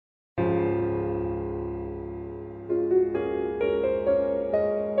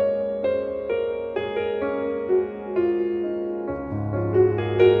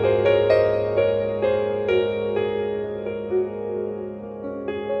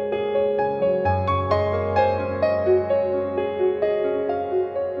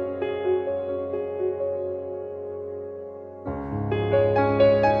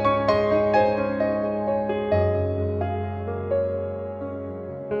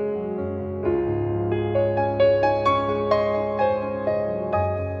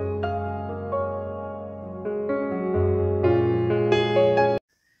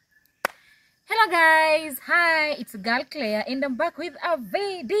girl Claire, and I'm back with a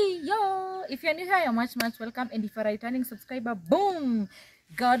video. If you're new here, you're much welcome, and if you're a returning subscriber, boom,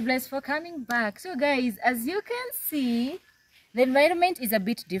 God bless for coming back. So guys, as you can see, the environment is a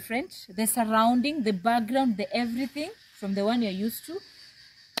bit different. The surrounding, the background, the everything from the one you're used to.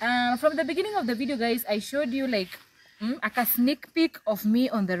 From the beginning of the video, guys, I showed you like a sneak peek of me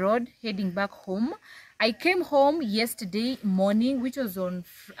on the road heading back home. I came home yesterday morning, which was on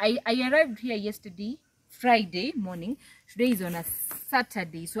I arrived here yesterday Friday morning. Today is on a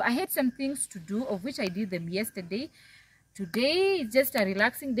Saturday, so I had some things to do, of which I did them yesterday. Today is just a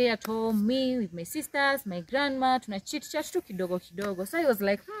relaxing day at home, me with my sisters, my grandma, tuna chit chat tu kidogo. So I was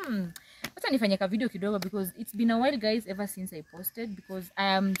like, acha nifanye ka video kidogo, because it's been a while, guys, ever since I posted, because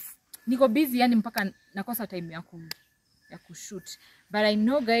niko busy, yani mpaka nakosa time ya kushoot. But I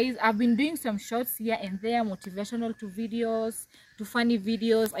know, guys, I've been doing some shorts here and there, motivational to videos, to funny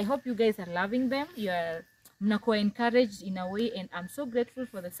videos. I hope you guys are loving them. You're mnakuwa encouraged in a way, and I'm so grateful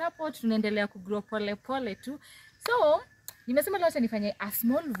for the support. Tunaendelea kugrow pole too. So nimesema leo nifanye a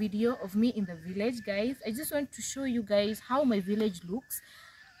small video of me in the village, guys. I just want to show you guys how my village looks.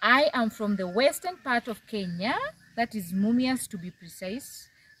 I am from the western part of Kenya, that is Mumias to be precise.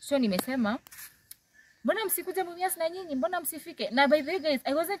 So nimesema mbona msikuja Mumias na nyinyi, mbona msifike? Na by the way, guys,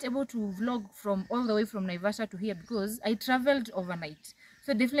 I wasn't able to vlog from all the way from Naivasha to here because I traveled overnight.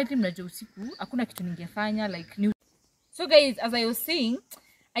 So definitely mnajua usiku hakuna kitu ningefanya like new. So guys, as I was saying,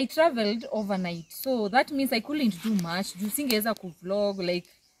 I traveled overnight, so that means I couldn't do much. Juu singeweza ku vlog like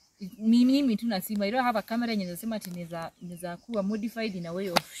mimi tu nasema. I don't have a camera yenye nasema ati inaweza kuwa modified in a way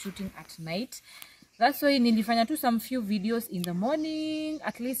of shooting at night. That's why nilifanya tu some few videos in the morning,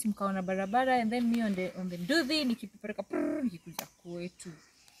 at least mkaona barabara, and then me on the nduthi nikipeleka nikikuja kwetu.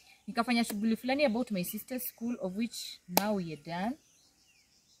 Nikafanya shughuli fulani about my sister's school, of which now we are done.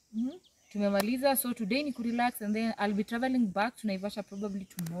 Tumemaliza, so today ni kurelax, and then I'll be traveling back to Naivasha probably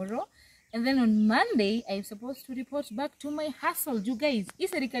tomorrow. And then on Monday, I'm supposed to report back to my hustle. You guys, hii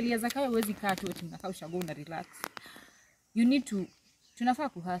serikali ya zakayo huwezi kaa tu eti mnakaa ushago na relax. You need to, tunafaa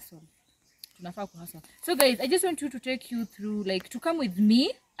kuhustle. So guys, I just want you to take you through, like, to come with me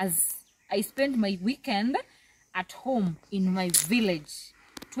as I spend my weekend at home in my village.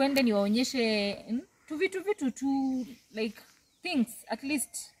 Tuende niwaonyeshe tu vitu tu, like, things, at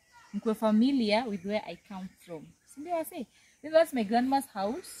least mkwe familiar with where I come from. Sindio wase? That's my grandma's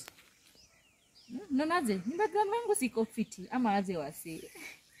house. Nonaje, nimba grandma yangu siko fiti ama aje wase.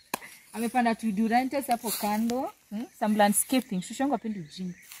 Amepanda tu durantes hapo kando, some landscaping. Shushu yangu apendi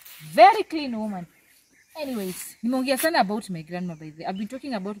ujinga. Very clean woman. Anyways, nimeongea sana about my grandma by the way. I've been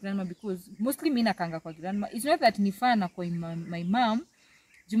talking about grandma because mostly mimi nakanga kwa grandma. It's not that ni fana kwa my mom.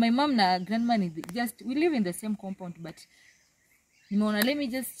 My mom na grandma ni just, we live in the same compound, but nimeona let me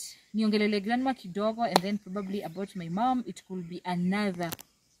just niongelele grandma kidogo, and then probably about my mom it could be another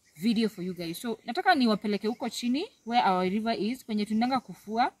video for you guys. So nataka niwapeleke huko chini where our river is, kwenye tunanga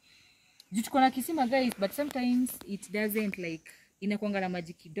kufua. Juu tuko na kisima, guys, but sometimes it doesn't, like, inakuanga na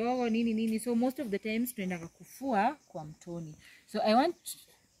maji kidogo nini. So most of the times tunaenda kufua kwa mtoni. So I want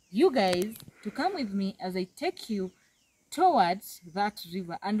you guys to come with me as I take you towards that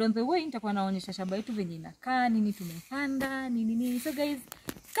river, and on the way nitakuwa naonyesha shamba yetu venye inakaa, nini tumepanda, nini. So guys,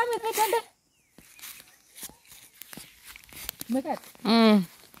 come with me, twende. Umekat?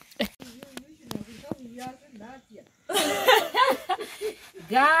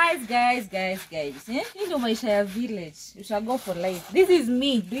 Guys. You know my share village. You shall go for life. This is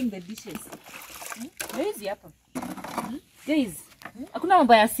me doing the dishes. Where is hapa? Guys, hakuna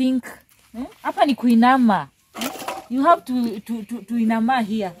mambo ya sink. Hapa ni kuinama. You have to inama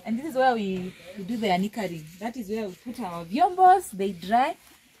here. And this is where we do the anikari. That is where we put our vyombos. They dry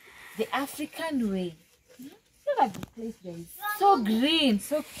the African way. Look at the place, guys. So green,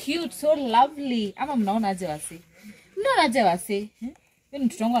 so cute, so lovely. Ama mnaona aje wase? Mnaona aje wase? Yoni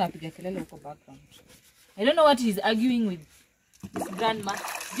mtoto wangu anapiga kelele huko background. I don't know what he's arguing with his grandma.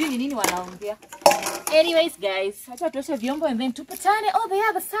 Juu nini wanaongea? Anyways, guys, acha tuoshe vyombo and then tupatane on the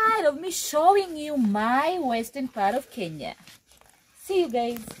other side of me showing you my western part of Kenya. See you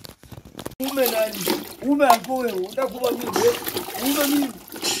guys.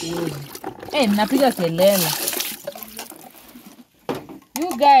 Napiga kelele.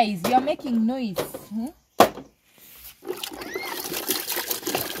 You guys, you are making noise.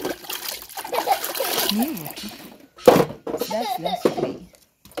 That's okay.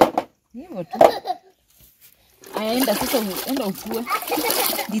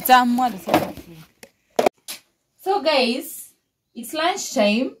 So guys, it's lunch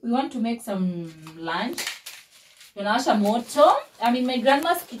time. We want to make some lunch. Tunawasha moto. I'm in my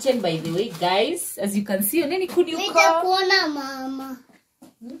grandma's kitchen, by the way, guys. As you can see, oneni kuni uko. Nitakuona mama.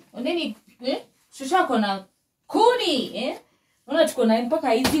 Oneni shusha kona kuni Una tuko na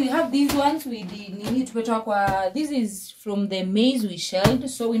mpaka hizi. We have these ones with nini tumetoa kwa, this is from the maize we shelled.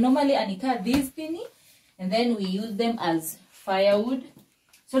 So we normally anika these thingy and then we use them as firewood.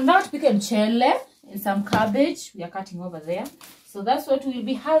 So now tupike mchele and some cabbage we are cutting over there. So that's what we'll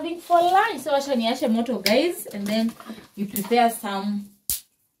be having for lunch. So acha niashe moto, guys, and then we prepare some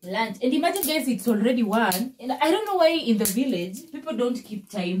lunch. And imagine, guys, it's already 1, and I don't know why in the village people don't keep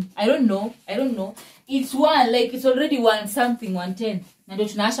time. I don't know. It's 1, like it's already 1 something, 1:10. Na ndio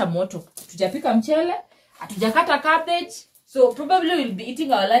tunaasha moto. Tujapika mchele, hatujakata cabbage. So probably we'll be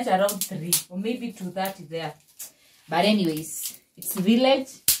eating our lunch around 3 or maybe 2:30 there. But anyways, it's village.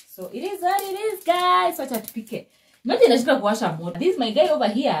 So it is what it is, guys. Wacha tupike. Imagine nashika kuwasha moto. This is my guy over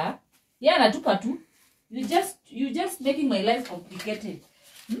here. Yeah, anatupa tu. You just making my life complicated.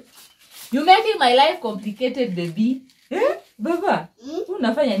 You making my life complicated, baby. Baba,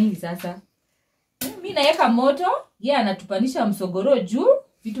 unafanya nini sasa? Mimi naweka moto, yeye anatupanisha msogoro juu,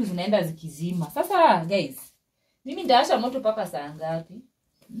 vitu zinaenda zikizima. Sasa guys, mimi ndaasha moto paka saa ngapi?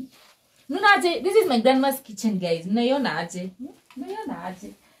 Nunaje, this is my grandma's kitchen, guys. Mnaiona aje?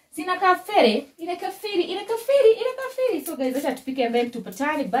 Sina kafere, ile kafiri. So guys, acha tupike mbele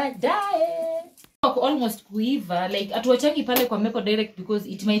tupatane baadaye. Almost kuiva, like atuwachangi pale kwa meko direct because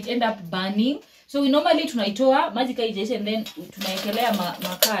it might end up burning. So we normally tunaitoa maji kaijesha and then tunaekelea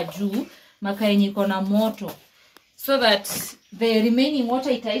makaa juu, makaa yenye iko na moto, so that the remaining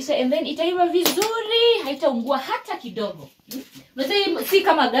water itaisha and then itaiva vizuri, haitaungua hata kidogo. Unajua si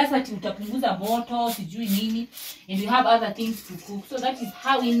kama gas ati utapunguza moto sijui nini, and we have other things to cook. So that is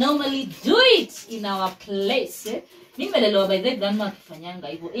how we normally do it in our place. Mimi melelewa by the grandma akifanyanga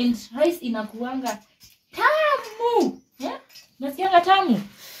hivyo, and rice inakuanga tamu. Nasikianga tamu.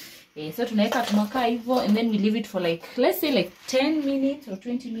 So tunaweka tumakaa hivyo and then we leave it for like, let's say like 10 minutes or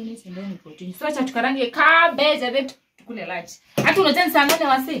 20 minutes and then we continue. So acha tukarange cabbage and then tukule lunch. Hata unajua saa ngapi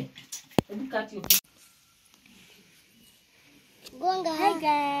wase? Hebu kati hiyo. Gonga. Hi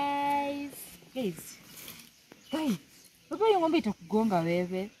guys. Guys. Baba hiyo ngombe itakugonga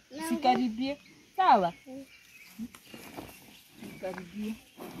wewe. Sikaribie. Sawa? Sikaribie.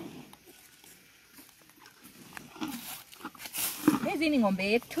 Hizi ni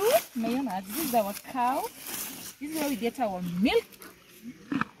ngombe yetu. Unaona, this is our cow. This is where we get our milk.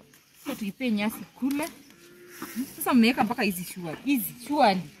 So tuipe nyasi kule. Sasa mmeweka mpaka hizi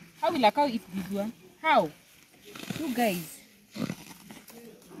surely. How will a cow eat this one? How? You guys.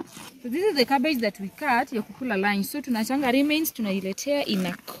 So this is the cabbage that we cut ya kukula lunch. So tunachanga remains, tunailetea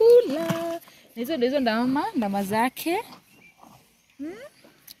inakula. Na hizo ndama zake.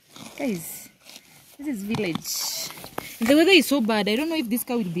 Guys, this is village. And the weather is so bad. I don't know if this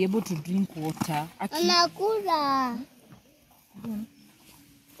cow will be able to drink water. Anakula.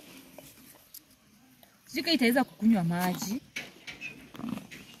 Sika itaweza kukunywa maji.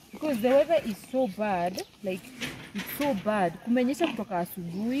 Because the weather is so bad, like it's so bad. Kumenyesha kutoka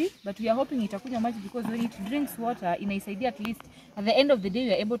asubuhi, but we are hoping itakunywa maji because when it drinks water, inaisaidia at least at the end of the day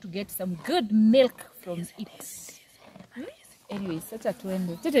we are able to get some good milk from it. Anyways, acha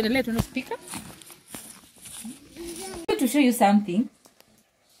tuende. Tuendelee kupika. I wanted to show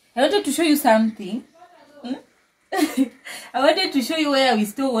you something. I wanted to show you where we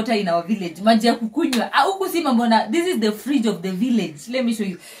store water in our village. Maji ya kukunywa. Huku si mambo na, this is the fridge of the village. Let me show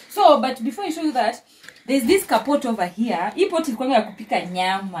you. So, but before I show you that, there's this kapot over here. Hii pot ilikuwa ya kupika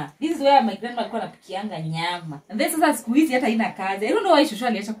nyama. This is where my grandma alikuwa anapikianga nyama. And then sasa siku hizi hata haina kazi. I don't know why Shosho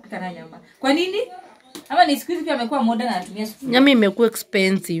aliacha kupika na nyama. Kwa nini? Ama ni siku hizi pia amekuwa modern na anatumia sufuria. Nyama imekuwa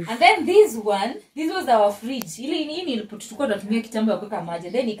expensive. And then this was our fridge. Ile nini tulikuwa tunatumia kitambo ya kuweka maji,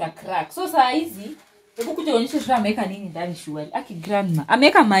 then ika crack. So saa hizi hebu kuja onyesha Shosho ameweka nini ndani shwari. Aki grandma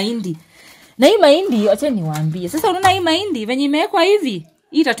ameweka mahindi. Na hii mahindi acha niwaambie. Sasa unaona hii mahindi venye imewekwa hivi,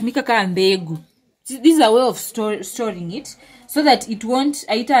 hii itatumika kama mbegu. This is a way of storing it so that it won't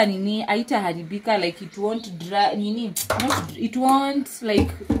haribika, like it won't dry it won't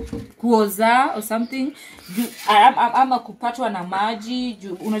like kuoza or something. Ama kupatwa na maji,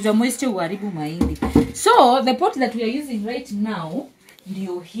 unajua moisture uharibu mahindi. So the pot that we are using right now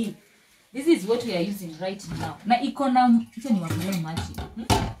ndio hii. This is what we are using right now. Na iko na acha niwapelee maji.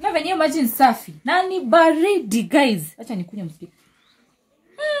 Na venye maji ni safi. Na ni baridi, guys. Acha nikunywe msiki.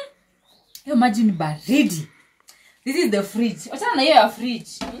 Hiyo maji ni baridi. This is the fridge. Acha na hiyo ya fridge.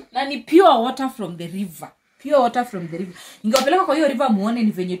 Na ni pure water from the river. Ningewapeleka kwa hiyo river muone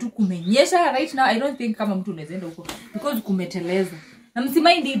ni venye tu kumenyesha right now. I don't think kama mtu unaenda huko because kumeteleza. Na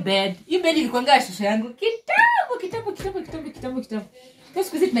msimaindi hii bed. Hii bed ilikuanga shosho yangu. Kitambo. Kwa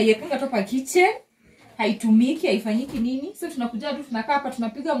siku hizi tunaiwekanga tu kwa kitchen. Haitumiki, haifanyiki nini. So tunakuja tu tunakaa hapa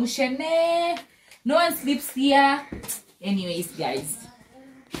tunapiga mshene. No one sleeps here. Anyways, guys.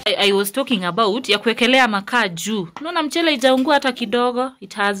 I was talking about ya kuwekelea makaa juu. Unaona mchele haijaungua hata kidogo.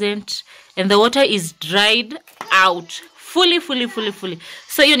 It hasn't. And the water is dried out. Fully.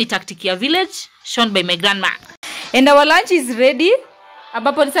 So hiyo ni tactic ya village shown by my grandma. And our lunch is ready.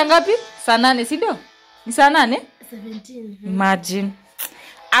 Ambapo ni saa ngapi? Saa 8, si ndio? Ni saa 8? 17. Imagine.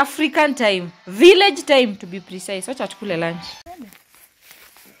 African time. Village time to be precise. Wacha tukule lunch.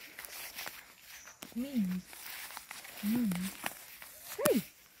 Hey.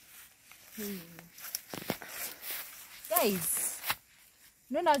 Guys.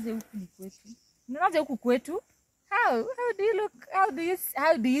 Unaonaje huku kwetu? How do you look? How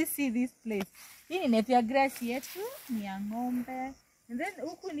do you see this place? Hii ni nepia grass yetu, ni ya ng'ombe. And then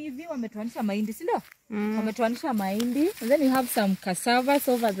huku ni hivi wametuanisha mahindi, si ndio? Wametuanisha mahindi. And then you have some cassavas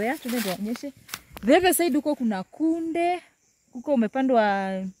over there. Tunaonyesha. The other side huko kuna kunde. Huko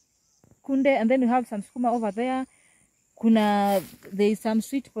umepandwa kunde, and then you have some sukuma over there. There is some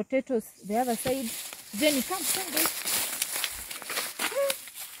sweet potatoes the other side. Then you come guys.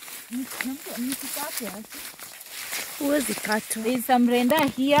 There is some mrenda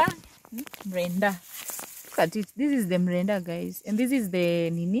here. Mrenda. Look at it. This is the mrenda, guys. And this is the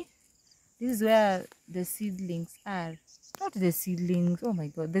nini. This is where the seedlings are. Not the seedlings. Oh my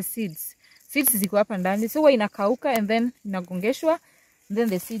god. The seeds. Seeds ziko hapa ndani. So huwa inakauka and then inagongeshwa. And then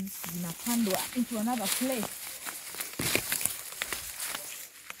the seeds zinapandwa into another place.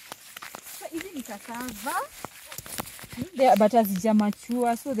 So hizi ni cassava. But hazija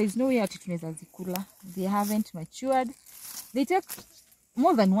mature, so there is no way ati tunaweza zikula. They haven't matured. They take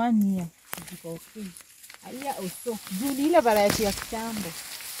more than 1 year. Okay. A year or so. Juli ile variety ya kitambo.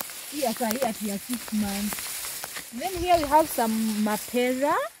 Hii ati ya 6 months. Then here we have some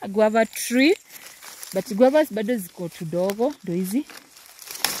mapera, a guava tree. But guavas bado ziko tudogo, ndo hizi.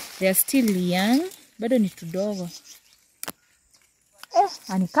 They are still young. Bado ni tudogo.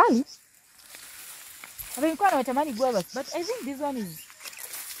 Anikali. I mean, quite a many guavas, but I think this one is.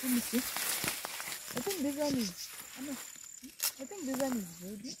 Let me see. I think this one is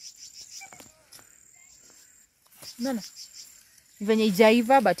ready. No. Venye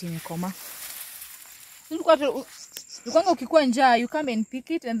ijaiva but imekoma. Ukanga ukikuwa njaa, you come and pick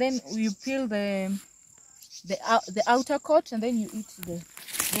it and then you peel the outer coat and then you eat the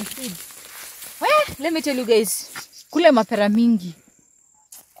seeds. Well, let me tell you guys, kule mapera mingi.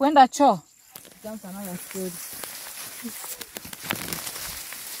 Kwenda choo. That's another story.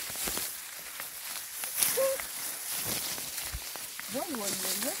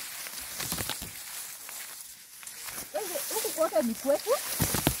 Water ni kwetu.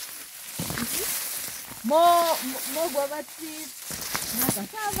 More guava trees, more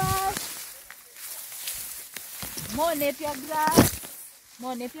cassava, more napier grass,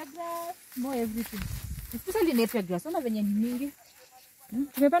 more everything. Especially napier grass. Ona venye ni mingi.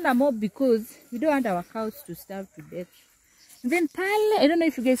 Tumepanda more because we don't want our cows to starve to death. And then pale, I don't know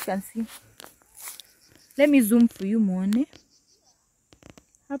if you guys can see. Let me zoom for you muone.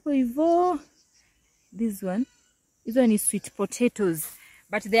 Hapo hivyo. This one is sweet potatoes,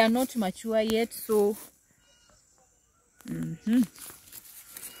 but they are not mature yet, so And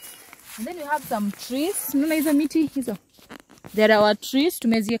then we have some trees. Unaona hizo miti hizo? There are our trees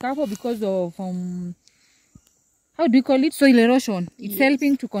tumeziweka hapo because of how do you call it? Soil erosion. It's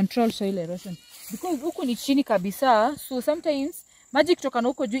helping to control soil erosion. Because huku ni chini kabisa, so sometimes maji kutoka na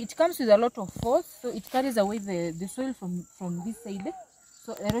huko juu, it comes with a lot of force, so it carries away the soil from this side.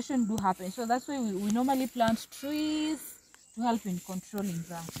 So erosion do happen. So that's why we normally plant trees to help in controlling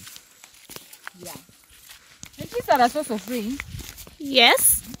that. Yeah. And trees are a source of rain.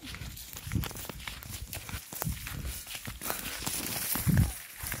 Yes.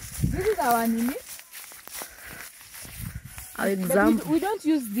 This is our nini. Our example. We don't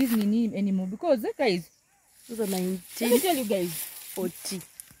use this nini anymore because guys, Those are 19. let me tell you guys, 40.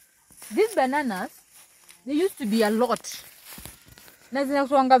 These bananas, they used to be a lot. Now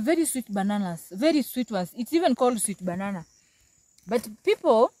they very sweet bananas, very sweet ones. It's even called sweet banana. But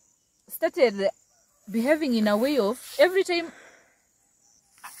people started behaving in a way of every time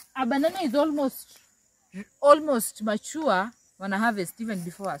a banana is almost mature, wanna harvest even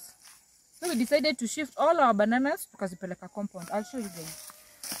before us. So we decided to shift all our bananas because it's like a compound. I'll show you guys.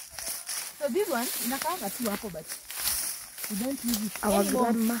 So this one inakaanga tu hapo, but we don't use it Our anymore.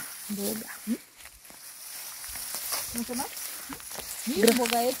 grandma mboga. Unasema? Ni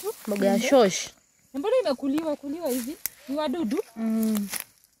mboga yetu. Mboga ya shosh. Mbona imekuliwa hivi? Ni wadudu.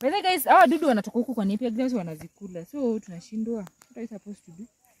 By the way guys, hawa wadudu wanatoka huku kwa napier grass wanazikula. So tunashindwa. What are you supposed to do?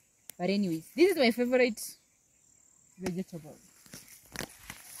 But anyways, this is my favorite vegetable.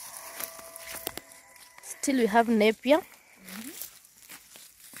 Still we have napier.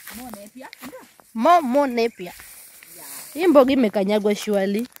 More napier. More napier. Hii mboga imekanyagwa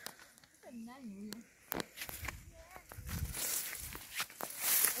surely.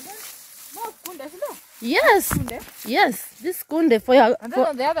 Yes. Kunde. Yes. This kunde for your. And then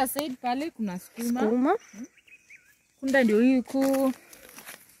on the other side pale kuna skuma. Kunda ndio hii ku.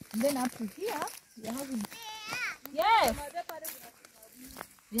 And then up to here we have. Yes.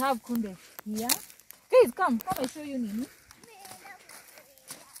 We have kunde here. Guys, come I show you nini.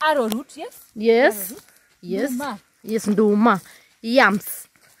 Arrowroot, yes? Yes. Arrowroot. Yes. Nduma. Yes, nduma. Yams.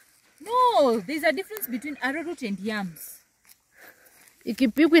 No, there's a difference between arrowroot and yams.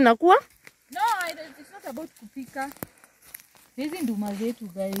 Ikipikwa inakuwa? No, it's not about kupika. Hizi nduma zetu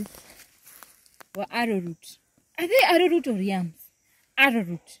guys. Wa arrowroot. Are they arrowroot or yams?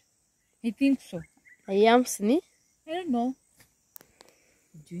 Arrowroot. I think so. Yams ni? I don't know.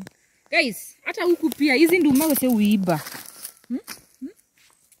 Guys, hata huku pia hizi nduma wase uiba.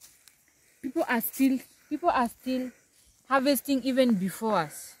 People are still harvesting even before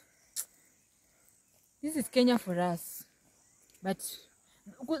us. This is Kenya for us. But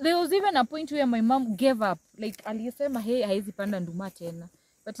there was even a point where my mom gave up. Like aliyesema hey haizi panda nduma tena.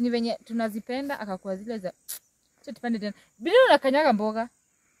 But ni venye tunazipenda akakuwa zile za acha tupande tena. Bila unakanyaga mboga.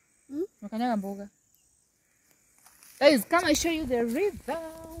 Unakanyaga mboga. Guys, come I show you the river.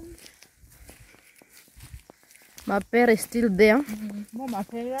 Mapera is still there. More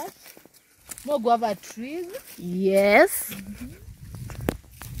mapera. More guava trees. Yes.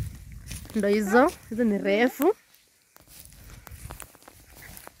 Ndo hizo ni refu.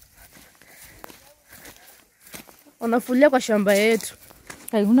 Unafulia kwa shamba yetu.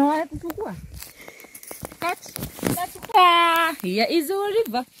 Kai unawahi kuchukua? Nachukua. Here is our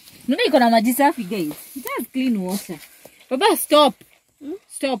river. Nuna iko na maji safi guys. It has clean water. Baba stop.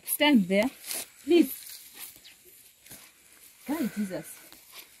 Stop. Stand there. Please. God Jesus.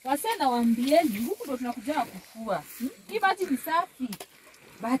 Wasana waambieni huku ndo tunakuja kufua. Hii maji ni safi.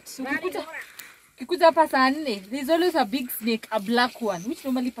 But ukikuja hapa saa 4, there's always a big snake, a black one, which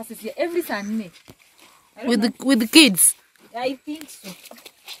normally passes here every saa 4. With the kids. I think so.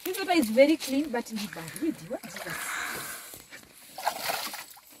 This water is very clean, but in the bad. What is that?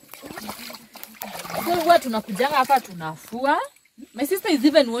 So what tunakujanga hapa tunafua. My sister is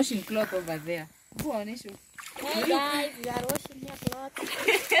even washing clothes over there. Hey guys, we are washing your clothes.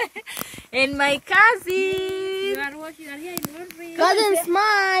 And my cousin. You are washing here in laundry. Cousin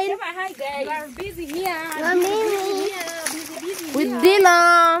smile. Hi guys. You are busy here. With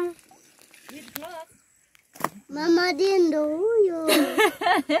Dylan. With clothes. Mama Dindo huyo.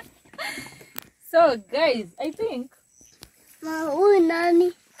 So guys, I think Huyu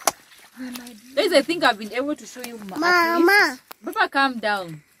nani? guys, I think I've been able to show you Mama. Papa, calm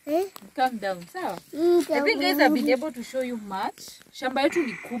down. Eh? Calm down, sawa? I think guys I've been able to show you much. Shamba yetu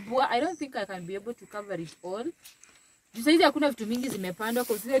ni kubwa. I don't think I can be able to cover it all. Besides, hakuna vitu mingi zimepandwa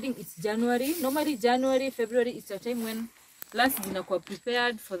considering it's January. Normally January, February is a time when plants zinakuwa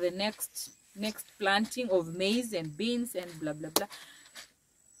prepared for the next planting of maize and beans and blah blah blah.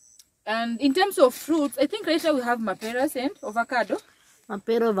 And in terms of fruits, I think right now we have maperas and avocado.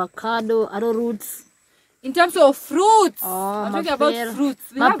 Mapera, avocado, arrowroots. In terms of fruits, Oh, I'm talking about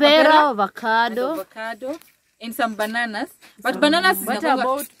fruits. We have Mapera, and avocado, and some bananas. But bananas is What never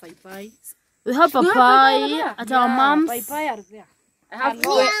about papaya? We have papaya at our mom's. Papaya are there. I have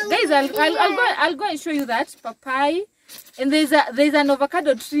guys. I'll go and show you that papaya. And there's an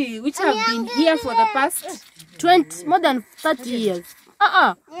avocado tree which have been here for the past 20, more than 30 years.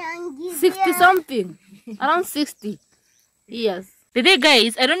 60 something. Around 60 years. The day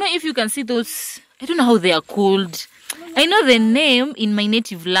guys, I don't know if you can see those. I don't know how they are called. I know the name in my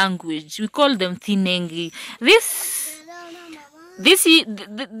native language. We call them thinengi.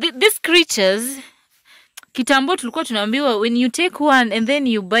 These creatures, kitambo tulikuwa tunaambiwa when you take one and then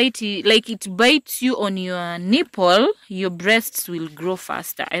you bite it, like it bites you on your nipple, your breasts will grow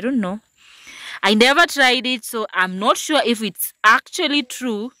faster. I don't know. I never tried it, so I'm not sure if it's actually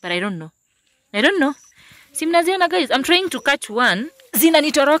true, but I don't know. Simnaziona guys, I'm trying to catch one.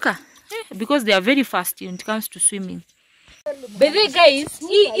 Zinanitoroka. Because they are very fast when it comes to swimming. But then guys,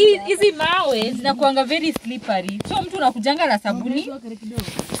 hizi mawe zinakuanga very slippery. So mtu unakujanga na sabuni.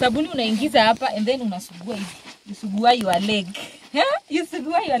 Sabuni unaingiza hapa and then unasugua hivi. You sugua your leg. You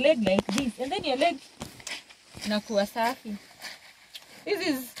sugua your leg like this and then your leg inakuwa safi. This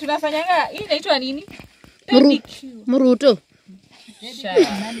is tunafanyanga hii inaitwa nini? Pedicure. Muruto.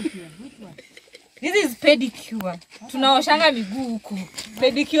 This is pedicure. Tunaoshanga miguu huku.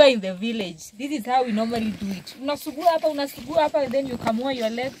 Pedicure in the village. This is how we normally do it. Unasugua hapa, and then you kamua your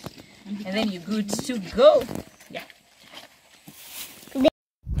legs, and then you're good to go. Yeah.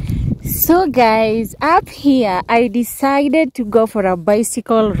 So guys, up here I decided to go for a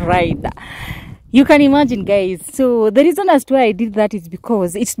bicycle ride. You can imagine, guys. So the reason as to why I did that is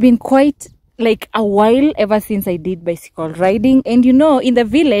because it's been quite like a while ever since I did bicycle riding. And you know, in the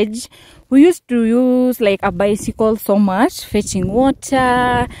village we used to use like a bicycle so much, fetching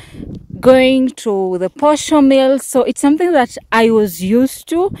water, going to the posho mill. So it's something that I was used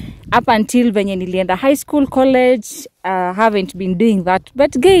to up until venye nilienda high school, college. Haven't been doing that,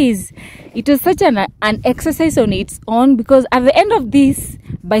 but guys, it was such an exercise on its own, because at the end of this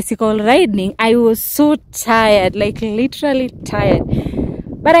bicycle riding I was so tired, like literally tired,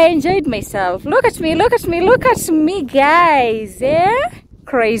 but I enjoyed myself. Look at me, look at me, look at me, guys. Yeah,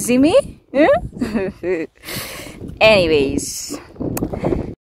 crazy me. Yeah? Anyways,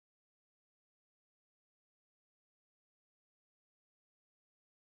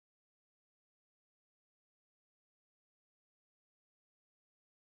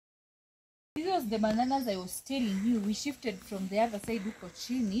 these was the bananas I was telling you. We shifted from the other side huko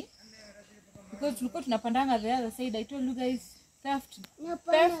chini because tulikuwa tunapandanga the other side. I told you guys, theft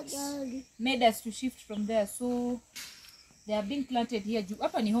made us to shift from there. So they are being planted here.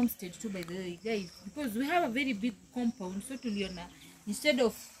 Hapa ni homestead too, by the way, guys, because we have a very big compound. So tuliona, instead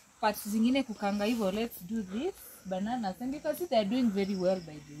of parts zingine kukanga hivyo, let's do this bananas. And you can see they are doing very well,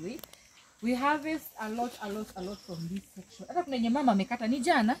 by the way. We harvest a lot from this section. Hata kuna mama amekata ni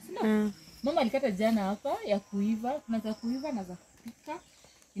jana, sio? Mama alikata jana hapa ya kuiva, kuna za kuiva na za kupika.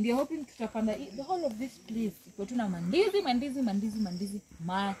 And we are hoping tutapanda the whole of this place. Iko tuna mandizi.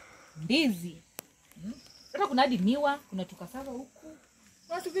 Hata kuna hadi miwa, kuna tukasava huku.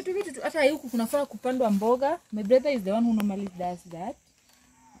 Kuna vitu hata huku kunafaa kupandwa mboga. My brother is the one who normally does that.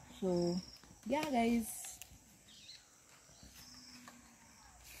 So, yeah, guys.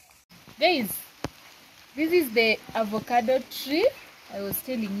 Guys, this is the avocado tree I was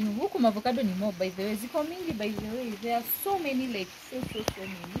telling you. Huku avocado ni more, by the way. Ziko mingi, by the way. There are so many, like so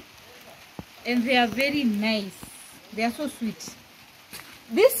many. And they are very nice. They are so sweet.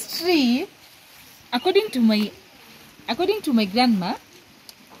 This tree, according to my grandma,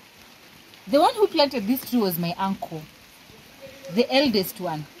 the one who planted this tree was my uncle, the eldest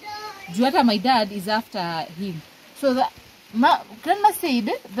one. Juata, my dad is after him. So grandma said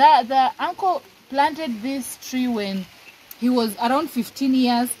that the uncle planted this tree when he was around 15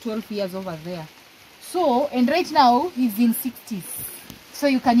 years, 12 years over there. So, and right now he's in 60s. So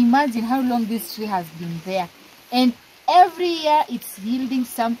you can imagine how long this tree has been there. And every year it's yielding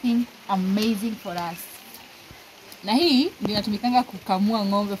something amazing for us. Na hii ndio natumikanga kukamua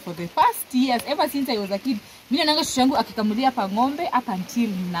ng'ombe for the past years, ever since I was a kid. Mimi naanga shushu yangu akikamulia hapa ng'ombe up until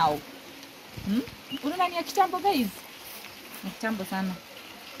now. Unaona ni kitambo, guys. Ni kitambo sana.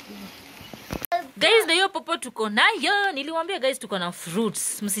 Guys, ndio popo tuko nayo. Niliwaambia guys tuko na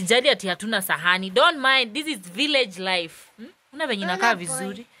fruits. Msijali ati hatuna sahani. Don't mind. This is village life. Una venye inakaa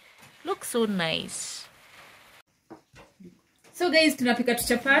vizuri. Looks so nice. So guys, tunapika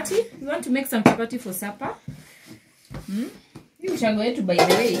chapati. We want to make some chapati for supper. Hii mshango yetu, by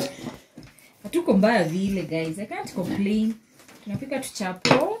the way, hatuko mbaya vile, guys. I can't complain. Tunapika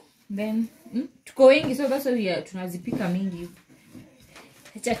tuchapo, then tuko wengi, so that's why tunazipika mingi.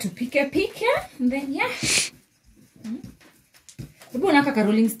 Acha tupike, and then yeah. Hebu unaka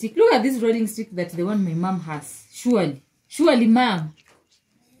rolling stick. Look at this rolling stick that the one my mom has. Surely mom.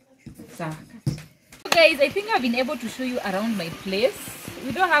 So guys, I think I've been able to show you around my place.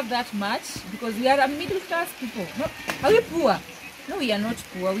 We don't have that much because we are a middle class people. No, are we poor? No, we are not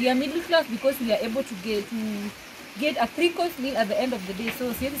poor. We are middle class because we are able to get a 3-course meal at the end of the day.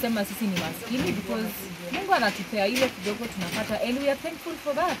 So siwezi sema sisi ni maskini because Mungu anatupea ile kidogo tunapata, and we are thankful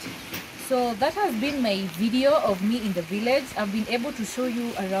for that. So that has been my video of me in the village. I've been able to show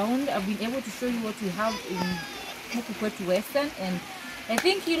you around. I've been able to show you what we have in huku kwetu Western, and I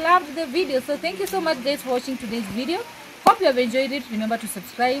think you loved the video. So thank you so much guys for watching today's video. Hope you have enjoyed it. Remember to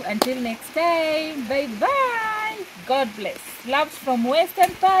subscribe. Until next time, bye bye. God bless. Loves from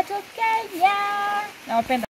Western part of Kenya. Nawapenda.